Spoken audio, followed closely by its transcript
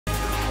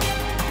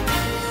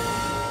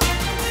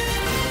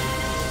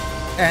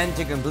And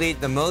to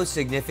complete the most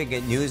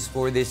significant news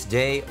for this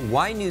day,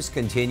 Y News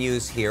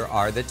continues. Here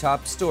are the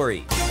top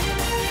stories.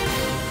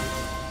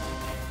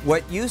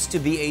 What used to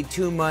be a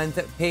 2-month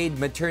paid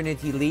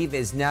maternity leave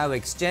is now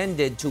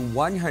extended to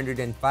 105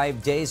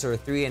 days or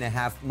 3.5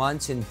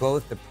 months in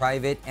both the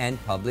private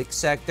and public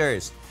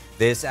sectors.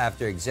 This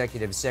after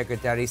Executive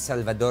Secretary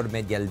Salvador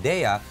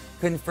Medialdea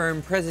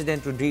confirmed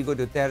President Rodrigo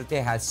Duterte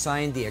has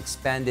signed the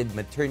Expanded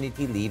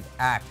Maternity Leave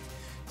Act.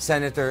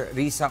 Senator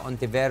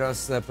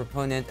Rheena, the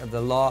proponent of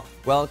the law,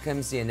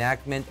 welcomes the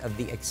enactment of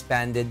the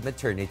Expanded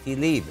Maternity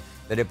Leave.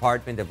 The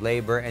Department of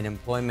Labor and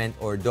Employment,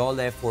 or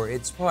DOLE, for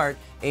its part,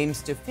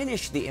 aims to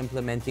finish the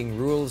implementing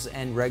rules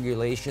and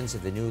regulations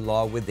of the new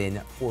law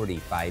within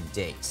 45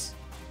 days.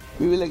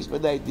 We will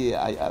expedite the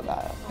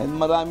IRA, and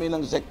marami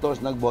ng sectors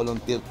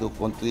nag-volunteer to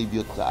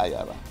contribute sa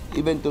IRA.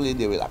 Eventually,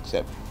 they will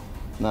accept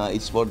na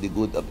it's for the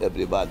good of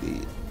everybody,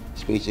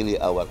 especially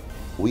our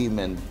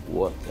women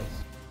workers.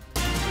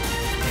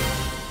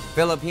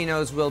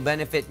 Filipinos will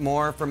benefit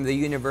more from the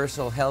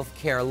universal health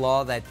care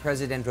law that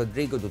President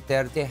Rodrigo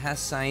Duterte has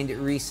signed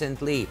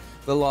recently.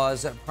 The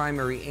law's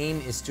primary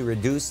aim is to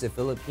reduce the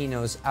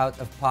Filipinos'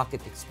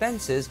 out-of-pocket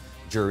expenses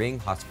during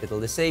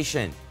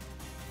hospitalization.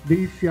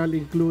 These shall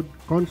include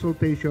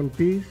consultation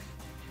fees,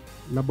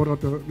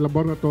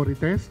 laboratory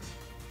tests,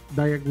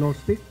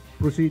 diagnostic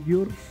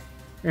procedures,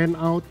 and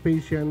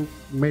outpatient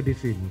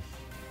medicines.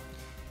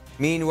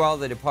 Meanwhile,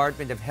 the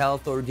Department of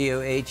Health, or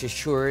DOH,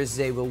 assures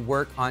they will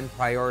work on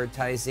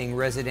prioritizing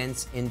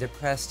residents in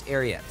depressed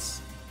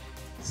areas.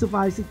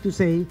 Suffice it to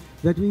say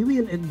that we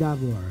will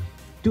endeavor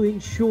to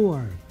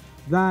ensure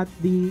that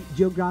the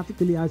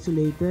geographically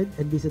isolated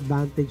and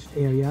disadvantaged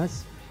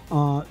areas,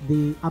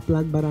 the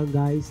upland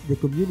barangays, the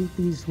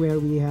communities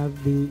where we have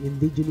the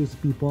indigenous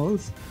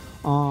peoples,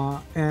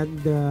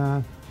 and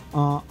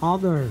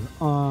other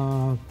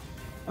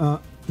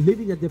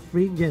living at the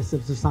fringes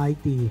of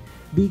society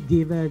be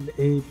given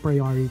a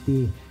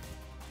priority.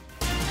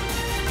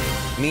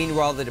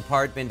 Meanwhile, the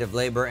Department of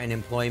Labor and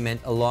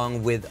Employment,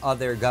 along with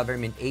other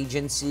government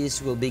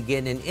agencies, will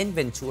begin an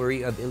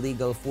inventory of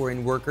illegal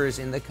foreign workers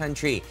in the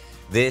country.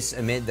 This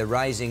amid the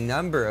rising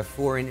number of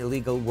foreign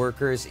illegal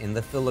workers in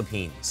the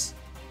Philippines.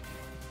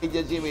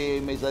 Agency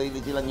may sarili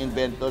silang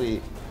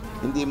inventory,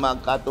 hindi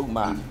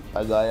magkatugma.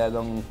 Kagaya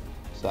nung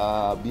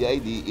sa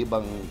BID,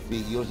 ibang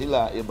figure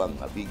sila, ibang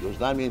figures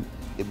namin,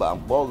 iba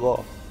ang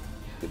POGO,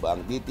 iba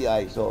ang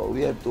DTI. So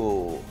we have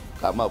to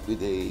come up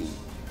with a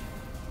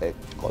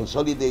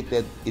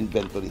consolidated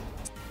inventory.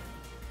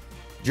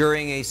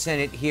 During a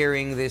Senate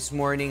hearing this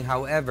morning,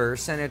 however,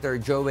 Senator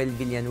Joel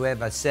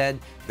Villanueva said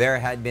there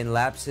had been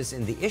lapses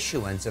in the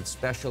issuance of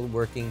Special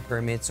Working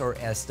Permits, or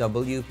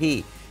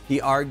SWP. He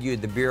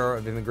argued the Bureau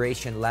of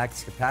Immigration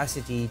lacks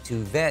capacity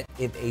to vet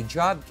if a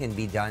job can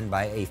be done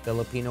by a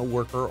Filipino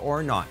worker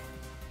or not.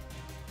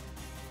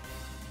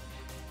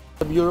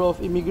 The Bureau of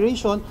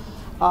Immigration,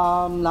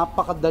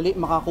 napakadali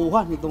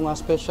makakuha nitong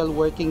special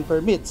working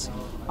permits.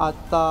 At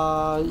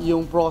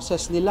yung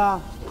process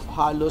nila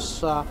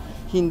halos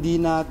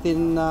hindi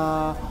natin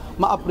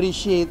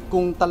ma-appreciate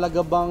kung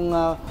talaga bang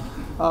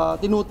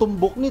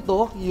tinutumbok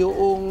nito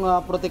yung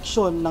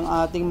proteksyon ng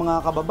ating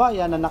mga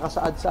kababayan na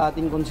nakasaad sa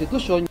ating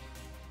konstitusyon.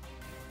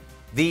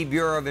 The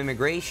Bureau of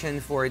Immigration,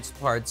 for its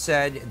part,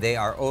 said they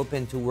are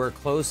open to work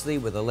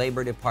closely with the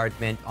Labor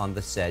Department on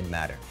the said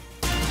matter.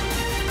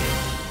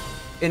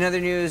 In other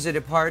news, the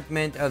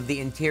Department of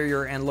the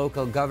Interior and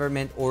Local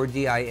Government, or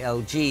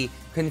DILG,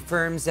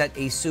 confirms that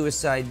a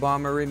suicide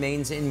bomber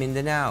remains in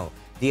Mindanao.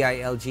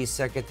 DILG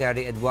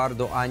Secretary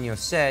Eduardo Año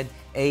said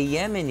a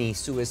Yemeni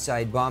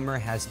suicide bomber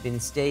has been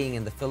staying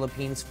in the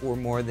Philippines for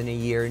more than a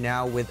year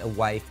now with a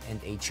wife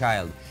and a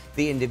child.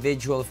 The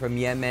individual from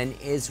Yemen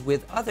is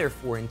with other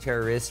foreign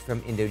terrorists from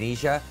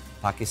Indonesia,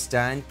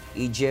 Pakistan,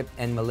 Egypt,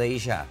 and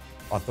Malaysia,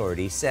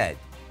 authorities said.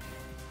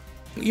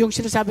 Yung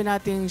sinasabi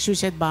nating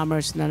suicide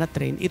bombers na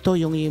na-train, ito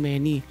yung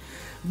Yemeni.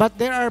 But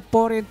there are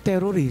foreign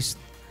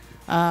terrorists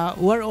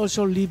who are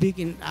also living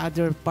in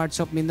other parts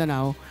of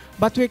Mindanao.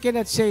 But we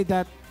cannot say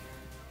that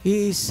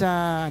he is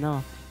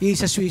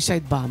a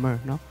suicide bomber,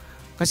 no?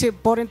 Kasi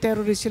foreign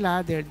terrorists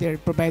sila, they're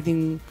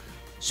providing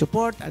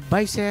support,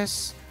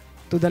 advices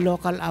to the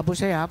local Abu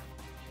Sayyaf.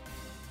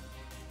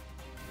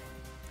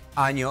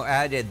 Año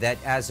added that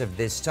as of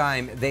this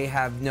time, they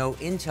have no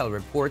intel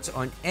reports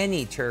on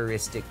any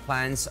terroristic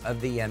plans of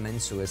the Yemen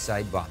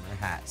suicide bomber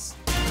has.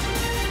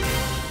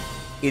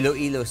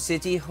 Iloilo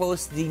City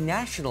hosts the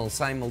national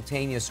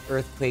simultaneous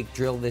earthquake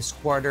drill this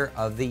quarter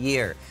of the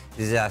year.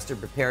 Disaster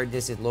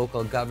preparedness in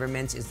local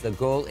governments is the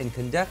goal in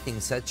conducting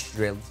such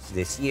drills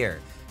this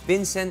year.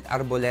 Vincent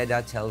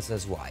Arboleda tells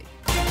us why.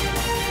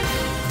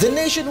 The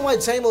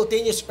nationwide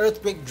simultaneous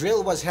earthquake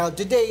drill was held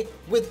today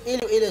with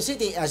Iloilo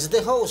City as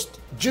the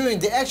host. During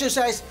the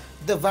exercise,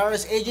 the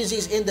various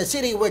agencies in the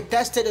city were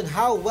tested on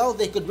how well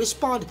they could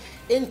respond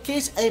in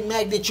case a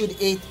magnitude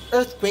 8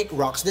 earthquake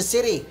rocks the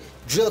city.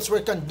 Drills were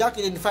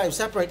conducted in 5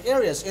 separate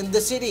areas in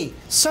the city.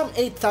 Some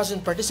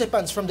 8,000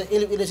 participants from the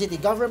Iloilo City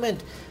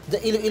government, the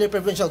Iloilo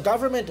provincial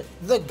government,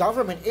 the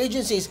government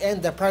agencies,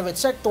 and the private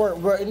sector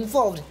were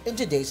involved in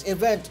today's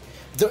event.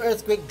 The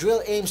earthquake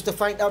drill aims to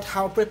find out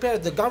how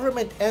prepared the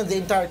government and the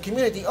entire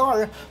community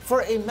are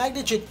for a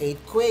magnitude 8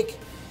 quake.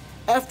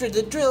 After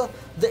the drill,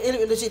 the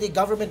Iloilo City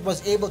government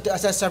was able to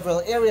assess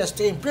several areas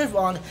to improve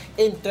on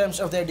in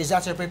terms of their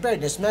disaster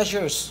preparedness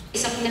measures.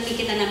 Isa pong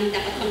nakikita namin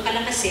dapat pang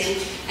palakasin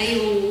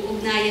ay yung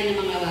ugnayan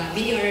ng mga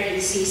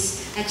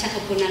BRNCs at saka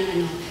po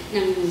ng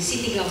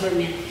city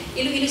government.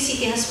 Iloilo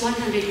City has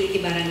 180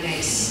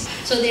 barangays.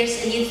 So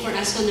there's a need for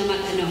us po na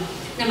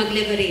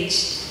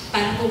mag-leverage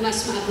para po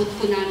mas maabot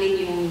po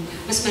namin yung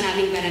mas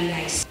maraming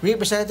barangays.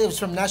 Representatives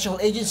from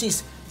national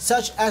agencies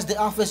such as the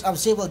Office of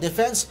Civil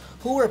Defense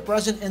who were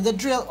present in the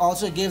drill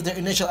also gave their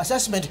initial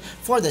assessment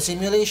for the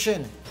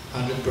simulation.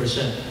 100%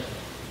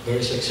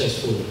 very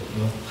successful,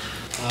 no?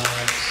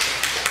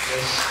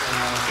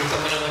 Kita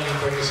mo naman yung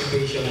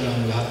participation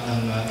ng lahat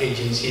ng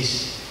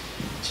agencies,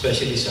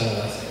 especially sa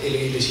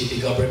Iloilo City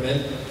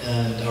government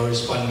and our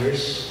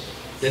responders,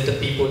 then the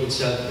people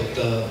itself,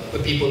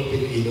 the people of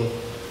Iloilo.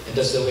 And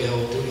that's the way how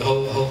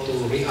to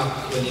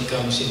react when it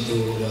comes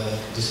into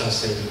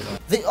disaster recovery.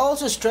 They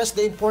also stressed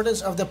the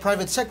importance of the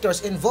private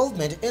sector's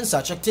involvement in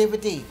such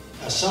activity.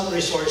 Some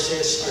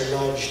resources are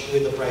lodged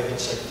with the private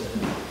sector.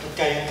 At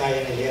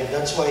kaya-kaya nila yan.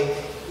 That's why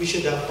we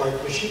should have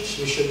partnerships,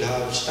 we should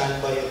have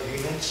standby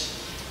agreements,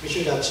 we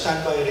should have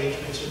standby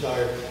arrangements with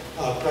our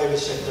private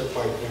sector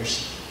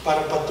partners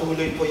para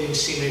patuloy po yung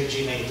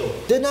synergy na ito.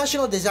 The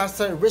National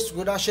Disaster Risk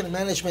Reduction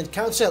Management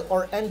Council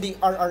or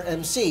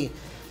NDRRMC,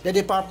 the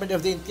Department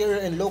of the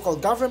Interior and Local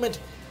Government,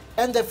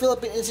 and the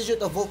Philippine Institute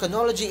of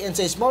Volcanology and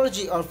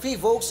Seismology or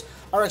PHIVOLCS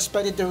are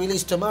expected to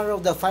release tomorrow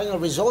the final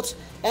results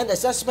and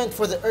assessment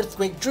for the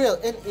earthquake drill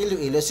in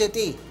Iloilo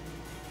City.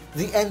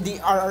 The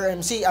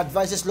NDRRMC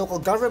advises local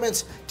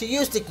governments to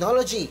use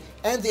technology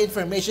and the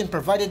information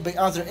provided by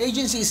other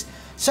agencies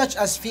such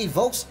as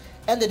PHIVOLCS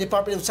and the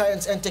Department of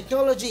Science and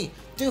Technology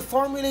to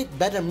formulate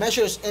better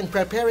measures in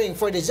preparing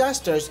for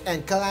disasters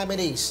and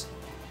calamities.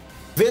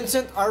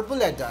 Vincent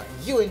Arboleda,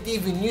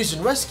 UNTV News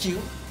and Rescue,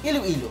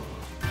 Iloilo.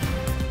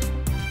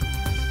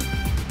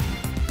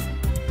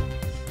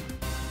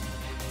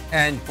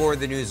 And for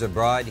the news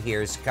abroad,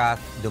 here's Kath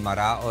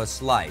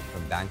Dumaraos live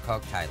from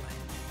Bangkok, Thailand.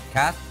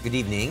 Kath, good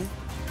evening.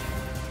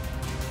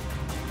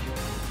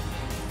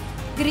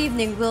 Good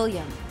evening,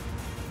 William.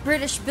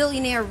 British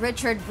billionaire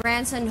Richard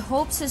Branson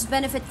hopes his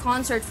benefit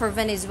concert for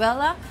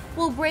Venezuela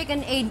will break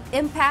an aid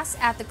impasse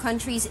at the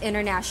country's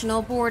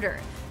international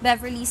border.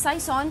 Beverly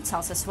Saison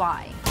tells us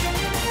why.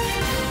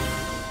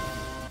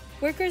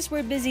 Workers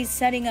were busy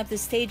setting up the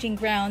staging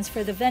grounds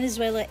for the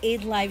Venezuela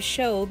Aid Live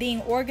show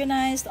being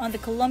organized on the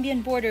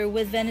Colombian border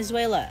with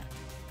Venezuela.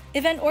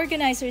 Event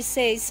organizers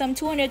say some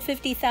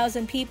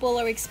 250,000 people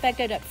are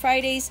expected at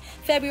Friday's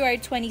February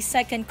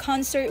 22nd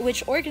concert,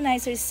 which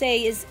organizers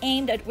say is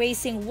aimed at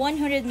raising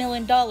 $100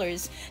 million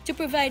to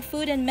provide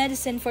food and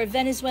medicine for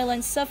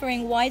Venezuelans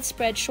suffering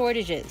widespread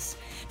shortages.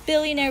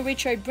 Billionaire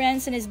Richard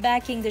Branson is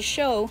backing the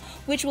show,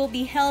 which will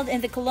be held in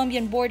the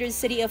Colombian border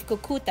city of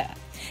Cucuta.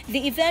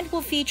 The event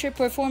will feature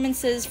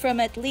performances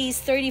from at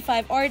least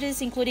 35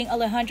 artists, including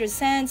Alejandro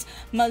Sanz,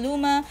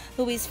 Maluma,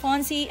 Luis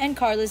Fonsi, and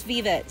Carlos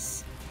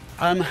Vives.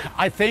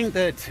 I think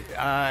that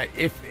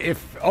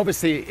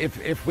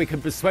if we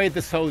can persuade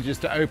the soldiers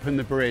to open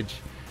the bridge,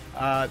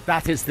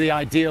 that is the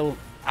ideal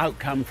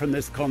outcome from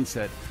this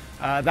concert.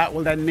 That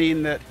will then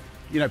mean that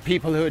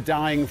people who are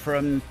dying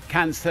from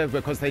cancer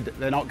because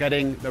they're not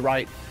getting the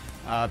right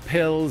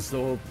pills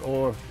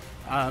or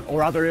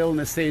other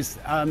illnesses,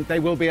 they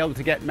will be able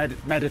to get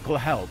medical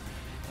help.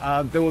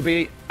 There will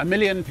be 1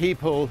 million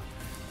people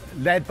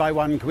led by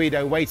Juan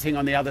Guaido waiting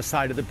on the other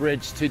side of the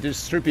bridge to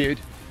distribute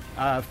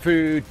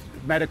food,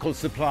 medical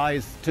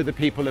supplies to the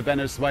people of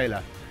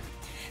Venezuela.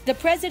 The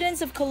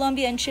presidents of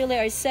Colombia and Chile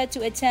are set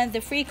to attend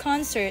the free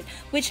concert,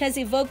 which has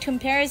evoked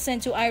comparison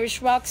to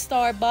Irish rock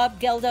star Bob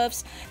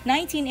Geldof's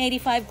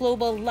 1985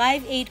 global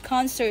Live Aid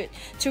concert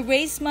to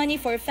raise money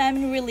for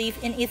famine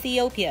relief in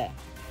Ethiopia.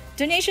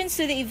 Donations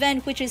to the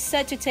event, which is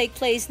set to take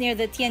place near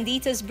the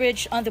Tienditas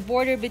Bridge on the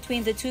border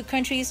between the two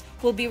countries,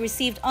 will be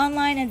received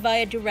online and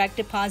via direct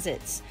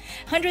deposits.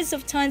 Hundreds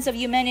of tons of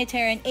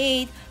humanitarian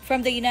aid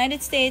from the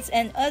United States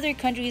and other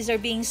countries are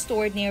being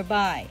stored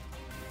nearby.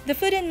 The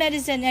food and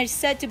medicine are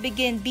set to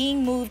begin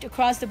being moved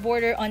across the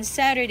border on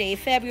Saturday,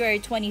 February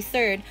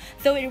 23rd,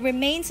 though it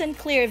remains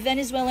unclear if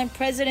Venezuelan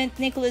President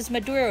Nicolas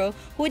Maduro,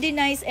 who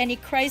denies any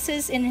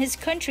crisis in his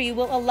country,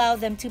 will allow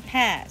them to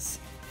pass.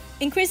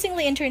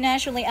 Increasingly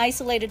internationally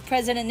isolated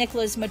President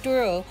Nicolas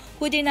Maduro,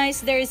 who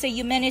denies there is a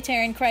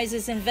humanitarian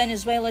crisis in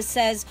Venezuela,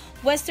 says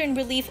Western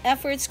relief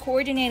efforts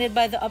coordinated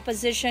by the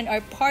opposition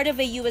are part of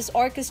a U.S.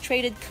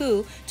 orchestrated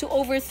coup to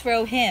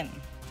overthrow him.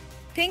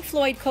 Pink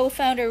Floyd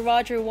co-founder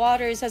Roger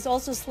Waters has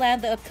also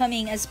slammed the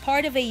upcoming as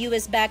part of a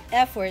U.S.-backed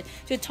effort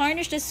to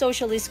tarnish the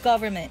socialist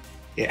government.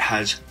 It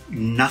has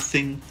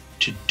nothing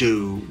to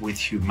do with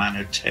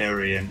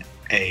humanitarian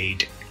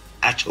aid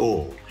at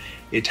all.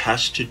 It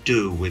has to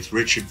do with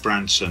Richard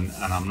Branson,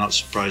 and I'm not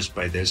surprised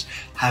by this,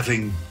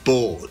 having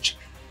bought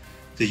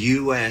the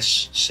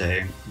US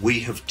saying,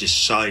 we have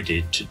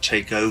decided to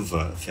take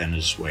over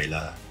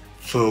Venezuela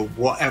for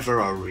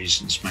whatever our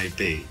reasons may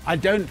be. I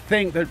don't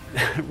think that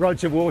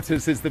Roger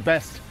Waters is the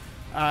best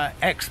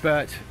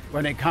expert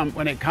when it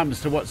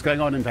comes to what's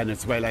going on in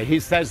Venezuela. He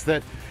says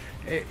that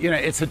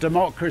it's a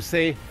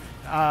democracy,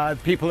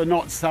 people are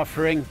not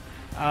suffering,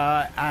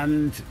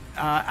 and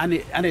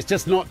it's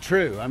just not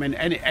true. I mean,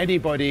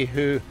 anybody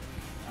who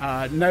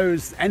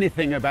knows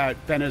anything about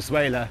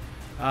Venezuela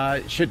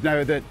should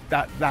know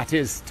that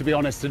is, to be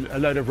honest, a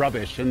load of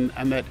rubbish, and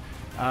that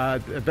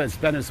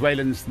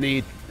Venezuelans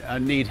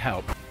need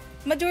help.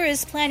 Maduro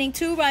is planning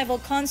 2 rival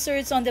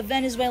concerts on the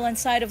Venezuelan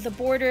side of the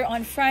border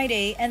on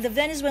Friday, and the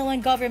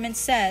Venezuelan government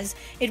says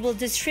it will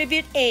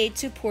distribute aid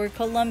to poor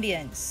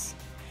Colombians.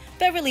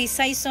 Beverly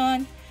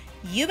Saison,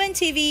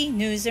 UNTV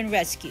News and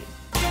Rescue.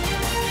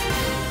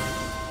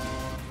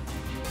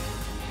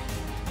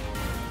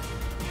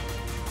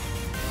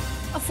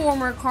 A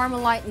former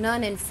Carmelite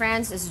nun in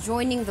France is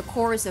joining the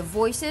chorus of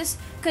voices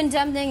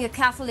condemning a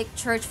Catholic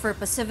Church for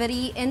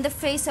passivity in the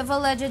face of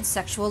alleged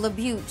sexual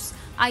abuse.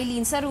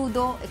 Eileen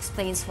Sarudo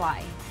explains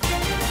why.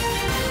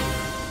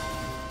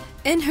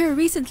 In her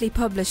recently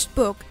published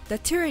book, The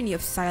Tyranny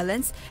of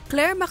Silence,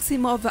 Claire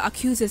Maximova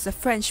accuses a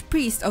French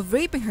priest of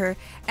raping her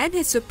and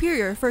his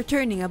superior for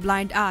turning a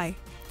blind eye.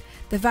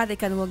 The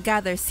Vatican will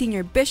gather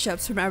senior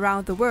bishops from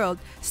around the world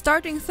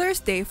starting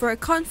Thursday for a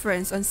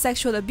conference on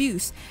sexual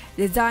abuse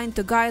designed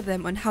to guide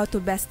them on how to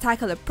best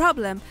tackle a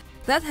problem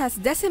that has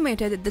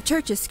decimated the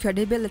Church's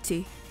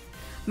credibility.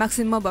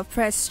 Maximova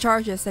pressed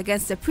charges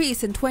against the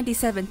priest in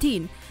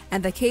 2017,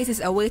 and the case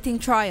is awaiting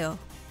trial.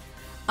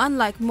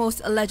 Unlike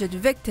most alleged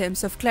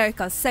victims of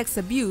clerical sex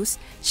abuse,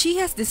 she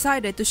has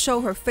decided to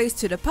show her face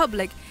to the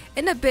public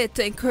in a bid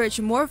to encourage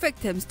more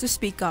victims to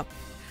speak up.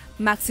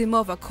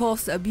 Maximova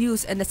calls the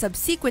abuse and the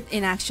subsequent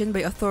inaction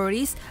by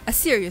authorities a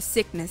serious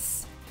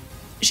sickness.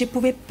 It's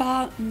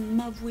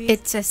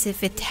as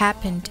if it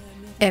happened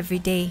every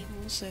day.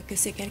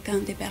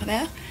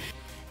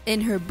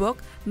 In her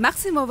book,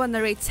 Maximova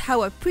narrates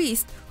how a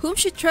priest, whom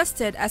she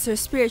trusted as her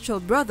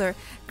spiritual brother,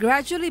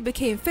 gradually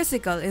became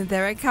physical in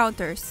their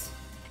encounters.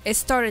 It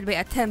started by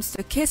attempts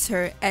to kiss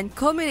her and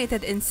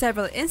culminated in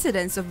several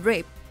incidents of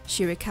rape,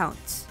 she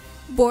recounts.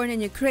 Born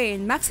in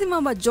Ukraine,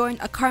 Maximova joined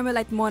a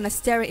Carmelite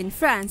monastery in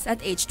France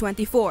at age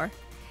 24.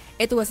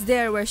 It was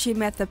there where she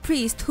met the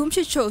priest whom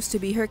she chose to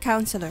be her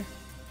counselor.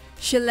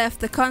 She left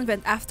the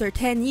convent after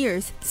 10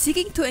 years,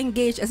 seeking to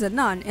engage as a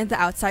nun in the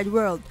outside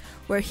world,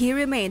 where he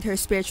remained her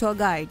spiritual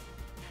guide.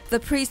 The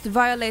priest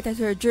violated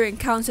her during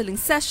counseling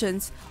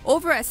sessions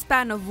over a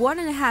span of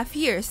 1.5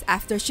 years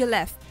after she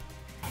left.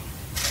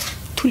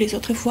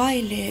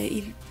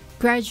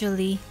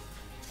 Gradually,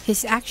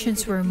 his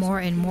actions were more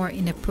and more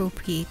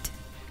inappropriate,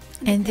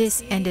 and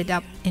this ended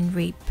up in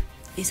rape.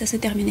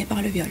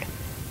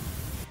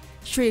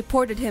 She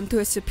reported him to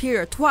his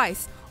superior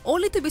twice,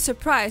 only to be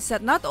surprised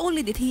that not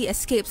only did he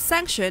escape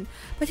sanction,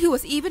 but he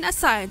was even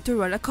assigned to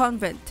run a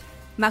convent.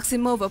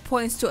 Maximova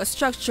points to a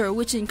structure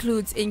which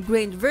includes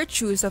ingrained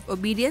virtues of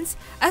obedience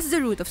as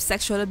the root of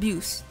sexual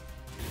abuse.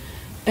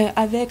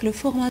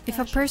 If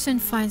a person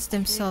finds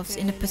themselves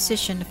in a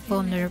position of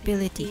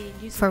vulnerability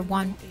for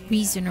one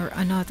reason or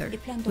another,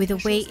 with the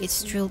way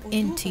it's drilled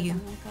into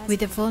you, with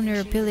the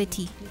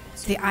vulnerability,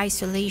 the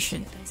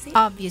isolation,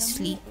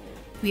 obviously,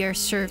 we are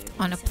served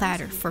on a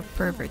platter for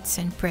perverts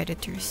and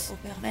predators.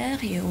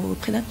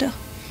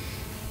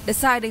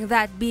 Deciding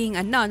that being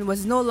a nun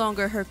was no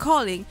longer her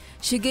calling,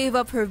 she gave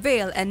up her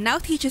veil and now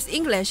teaches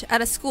English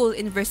at a school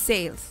in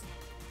Versailles.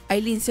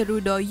 Eileen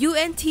Sarudo,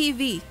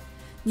 UNTV,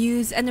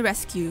 News and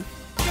Rescue.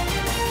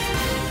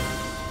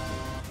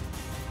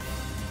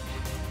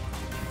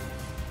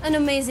 An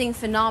amazing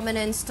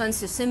phenomenon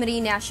stuns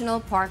Yosemite National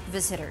Park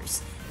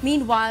visitors.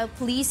 Meanwhile,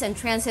 police and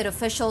transit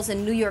officials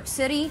in New York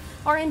City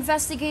are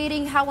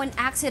investigating how an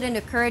accident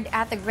occurred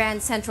at the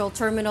Grand Central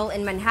Terminal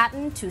in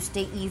Manhattan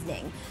Tuesday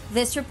evening.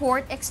 This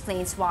report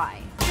explains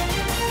why.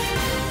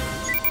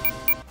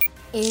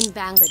 In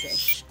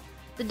Bangladesh,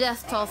 the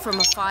death toll from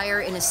a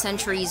fire in a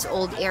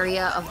centuries-old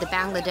area of the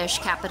Bangladesh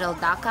capital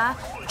Dhaka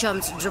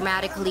jumped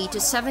dramatically to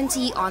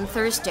 70 on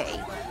Thursday.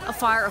 A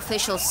fire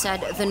official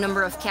said the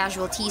number of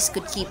casualties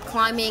could keep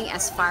climbing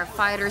as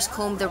firefighters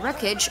combed the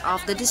wreckage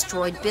of the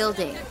destroyed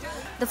building.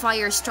 The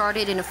fire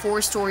started in a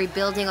 4-story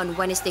building on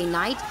Wednesday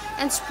night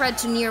and spread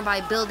to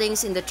nearby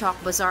buildings in the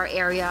Chowk Bazaar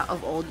area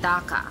of Old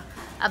Dhaka.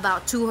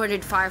 About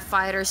 200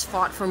 firefighters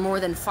fought for more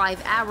than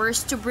 5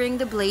 hours to bring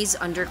the blaze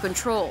under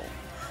control.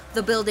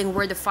 The building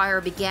where the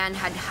fire began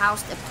had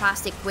housed a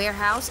plastic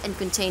warehouse and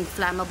contained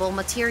flammable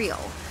material.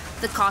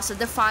 The cause of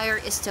the fire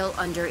is still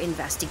under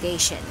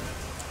investigation.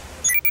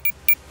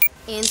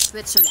 In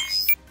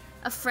Switzerland,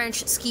 a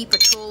French ski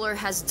patroller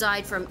has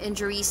died from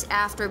injuries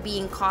after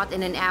being caught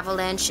in an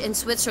avalanche in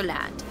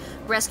Switzerland.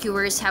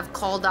 Rescuers have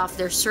called off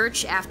their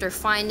search after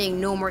finding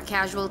no more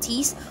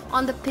casualties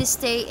on the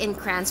piste in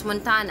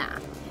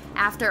Crans-Montana.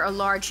 After a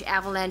large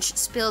avalanche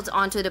spilled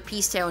onto the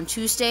piste on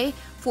Tuesday,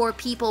 4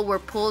 people were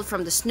pulled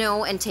from the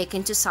snow and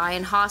taken to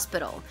Sion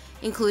Hospital,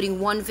 including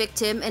 1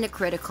 victim in a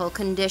critical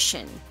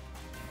condition.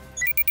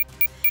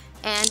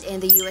 And in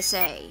the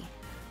USA,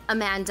 a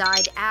man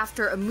died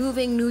after a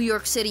moving New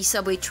York City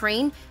subway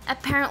train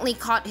apparently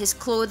caught his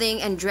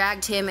clothing and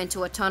dragged him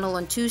into a tunnel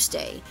on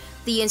Tuesday.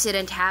 The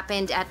incident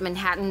happened at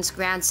Manhattan's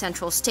Grand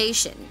Central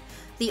Station.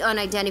 The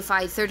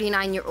unidentified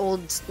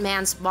 39-year-old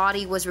man's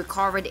body was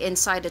recovered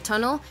inside the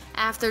tunnel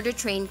after the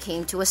train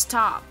came to a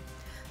stop.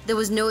 There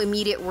was no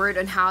immediate word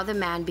on how the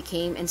man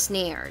became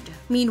ensnared.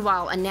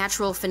 Meanwhile, a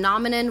natural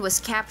phenomenon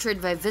was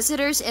captured by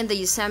visitors in the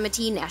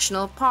Yosemite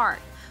National Park.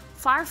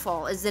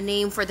 Firefall is the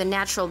name for the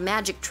natural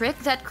magic trick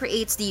that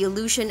creates the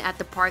illusion at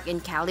the park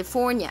in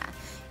California.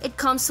 It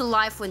comes to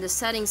life when the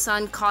setting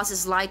sun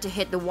causes light to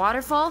hit the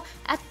waterfall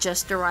at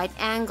just the right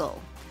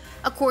angle.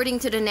 According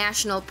to the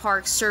National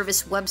Park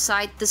Service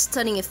website, the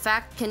stunning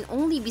effect can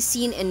only be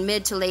seen in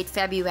mid to late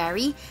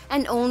February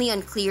and only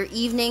on clear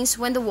evenings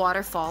when the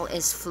waterfall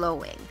is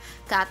flowing.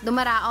 Kat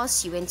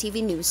Dumaraos,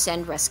 UNTV News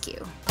and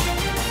Rescue.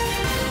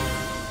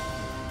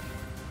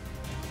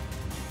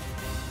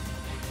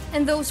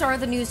 And those are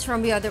the news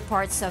from the other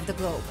parts of the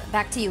globe.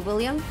 Back to you,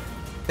 William.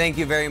 Thank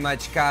you very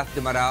much, Kath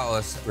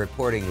Dumaraos,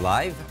 reporting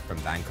live from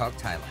Bangkok,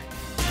 Thailand.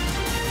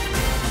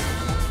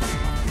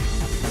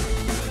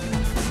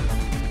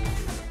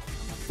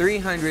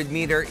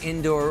 ...300-meter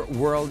indoor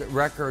world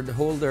record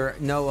holder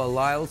Noah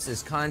Lyles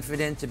is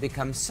confident to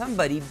become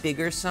somebody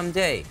bigger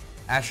someday.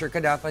 Asher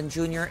Kadapan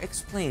Jr.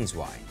 explains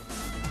why.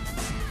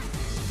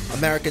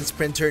 American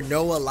sprinter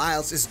Noah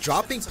Lyles is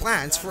dropping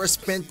plans for a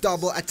sprint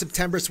double at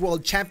September's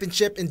World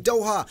Championship in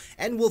Doha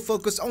and will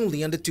focus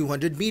only on the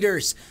 200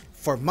 meters.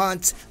 For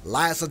months,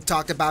 Lyles had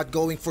talked about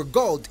going for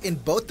gold in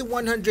both the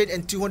 100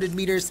 and 200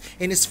 meters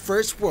in his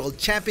first World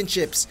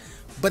Championships.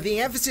 But the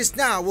emphasis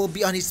now will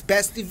be on his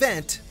best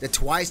event, the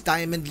twice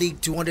Diamond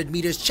League 200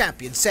 meters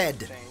champion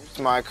said.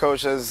 My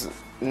coach has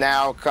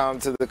now come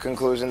to the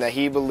conclusion that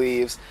he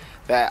believes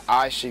that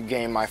I should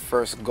gain my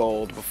first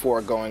gold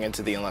before going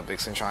into the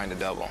Olympics and trying to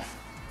double.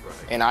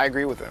 And I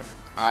agree with him.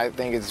 I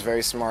think it's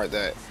very smart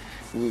that,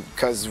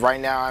 because right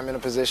now I'm in a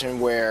position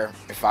where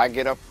if I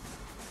get up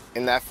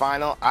in that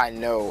final, I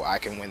know I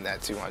can win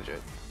that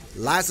 200.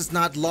 Lyles has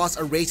not lost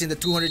a race in the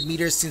 200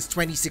 meters since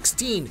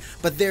 2016,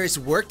 but there is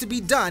work to be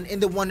done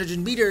in the 100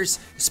 meters,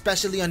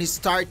 especially on his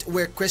start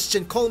where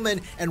Christian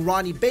Coleman and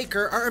Ronnie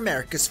Baker are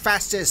America's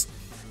fastest.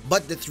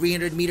 But the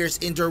 300 meters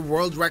indoor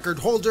world record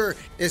holder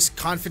is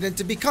confident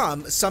to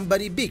become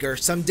somebody bigger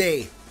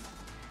someday.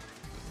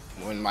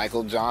 When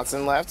Michael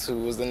Johnson left,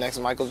 who was the next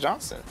Michael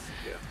Johnson?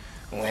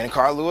 When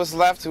Carl Lewis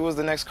left, who was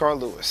the next Carl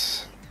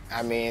Lewis?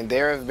 I mean,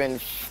 there have been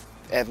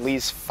at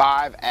least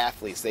 5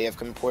 athletes they have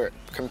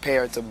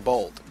compared to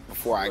Bolt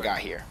before I got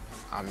here.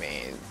 I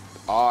mean,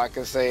 all I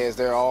can say is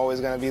they're always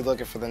going to be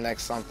looking for the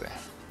next something.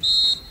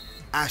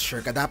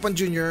 Asher Kadapan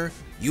Jr.,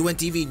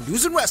 UNTV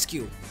News and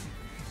Rescue.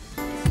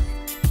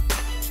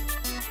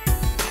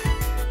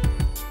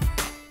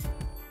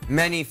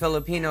 Many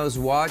Filipinos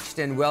watched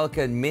and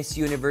welcomed Miss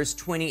Universe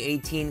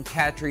 2018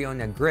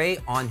 Catriona Gray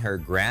on her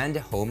grand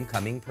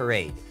homecoming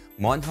parade.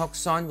 Monhok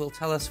Son will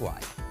tell us why.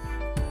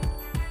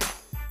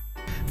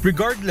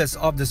 Regardless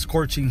of the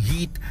scorching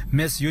heat,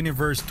 Miss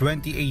Universe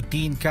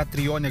 2018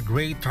 Catriona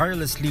Gray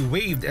tirelessly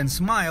waved and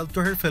smiled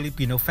to her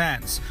Filipino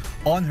fans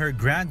on her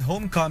grand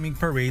homecoming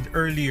parade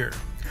earlier.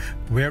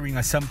 Wearing a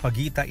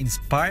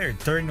Sampaguita-inspired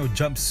terno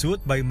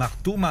jumpsuit by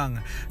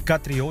Mactumang,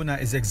 Catriona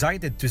is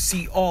excited to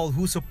see all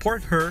who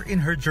support her in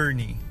her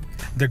journey.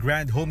 The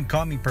Grand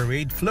Homecoming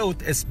Parade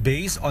float is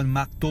based on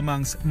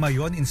Mactumang's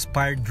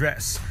Mayon-inspired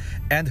dress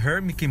and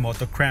her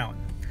Mikimoto crown.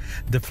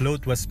 The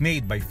float was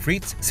made by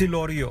Fritz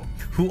Silorio,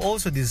 who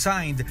also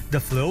designed the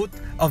float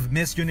of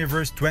Miss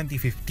Universe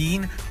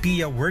 2015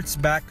 Pia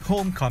Wurtzbach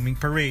Homecoming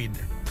Parade.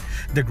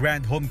 The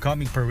Grand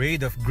Homecoming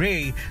Parade of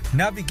Gray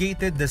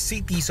navigated the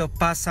cities of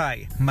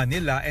Pasay,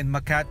 Manila, and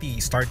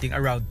Makati starting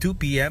around 2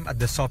 p.m. at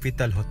the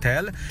Sofitel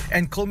Hotel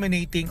and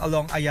culminating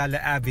along Ayala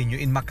Avenue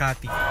in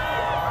Makati.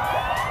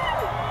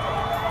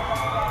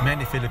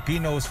 Many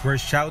Filipinos were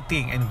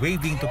shouting and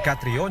waving to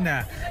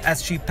Catriona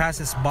as she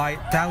passes by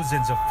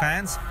thousands of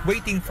fans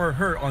waiting for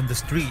her on the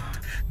street.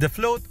 The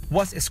float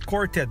was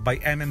escorted by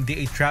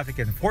MMDA traffic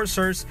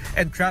enforcers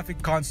and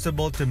traffic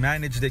constable to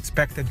manage the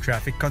expected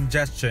traffic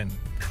congestion.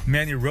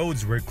 Many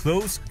roads were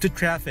closed to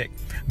traffic,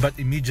 but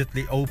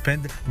immediately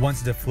opened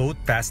once the float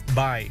passed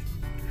by.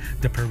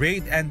 The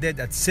parade ended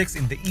at 6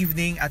 in the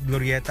evening at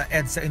Glorieta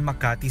EDSA in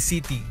Makati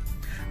City.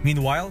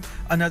 Meanwhile,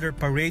 another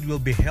parade will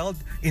be held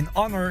in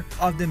honor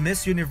of the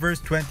Miss Universe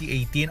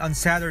 2018 on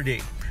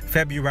Saturday,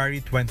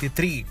 February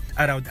 23,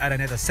 around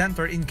Araneta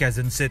Center in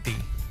Quezon City.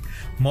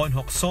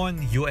 Monhok Son,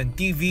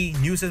 UNTV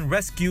News and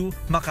Rescue,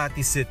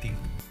 Makati City.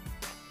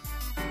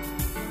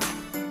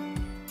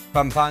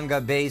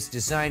 Pampanga-based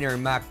designer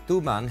Mac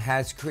Tumang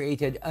has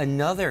created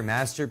another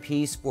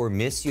masterpiece for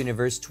Miss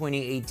Universe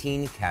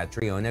 2018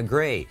 Catriona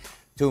Gray.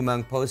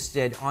 Tumang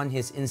posted on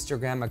his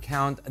Instagram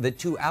account the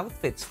 2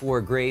 outfits for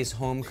Gray's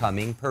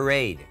homecoming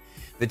parade.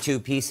 The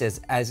two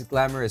pieces, as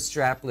glamorous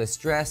strapless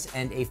dress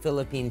and a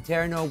Philippine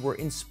terno, were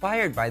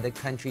inspired by the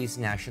country's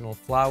national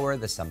flower,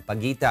 the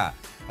sampaguita.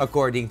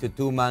 According to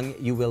Tumang,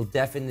 you will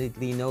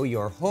definitely know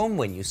your home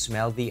when you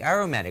smell the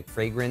aromatic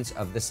fragrance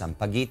of the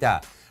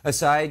sampaguita.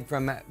 Aside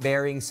from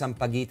bearing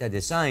sampaguita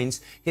designs,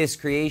 his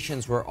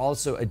creations were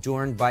also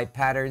adorned by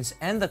patterns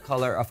and the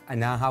color of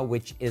anahaw,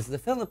 which is the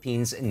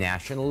Philippines'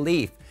 national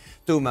leaf.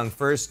 Tumang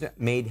first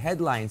made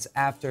headlines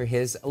after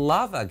his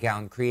lava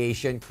gown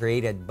creation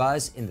created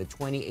buzz in the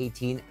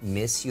 2018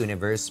 Miss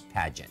Universe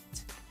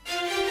pageant.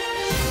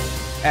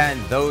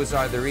 And those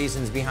are the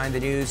reasons behind the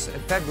news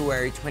of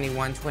February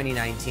 21,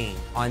 2019.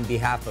 On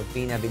behalf of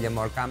Rheena,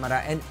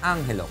 Villamor-Camara, and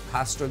Angelo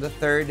Castro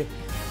III,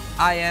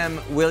 I am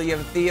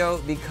William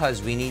Thio.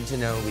 Because we need to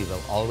know, we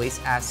will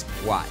always ask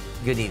why.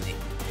 Good evening.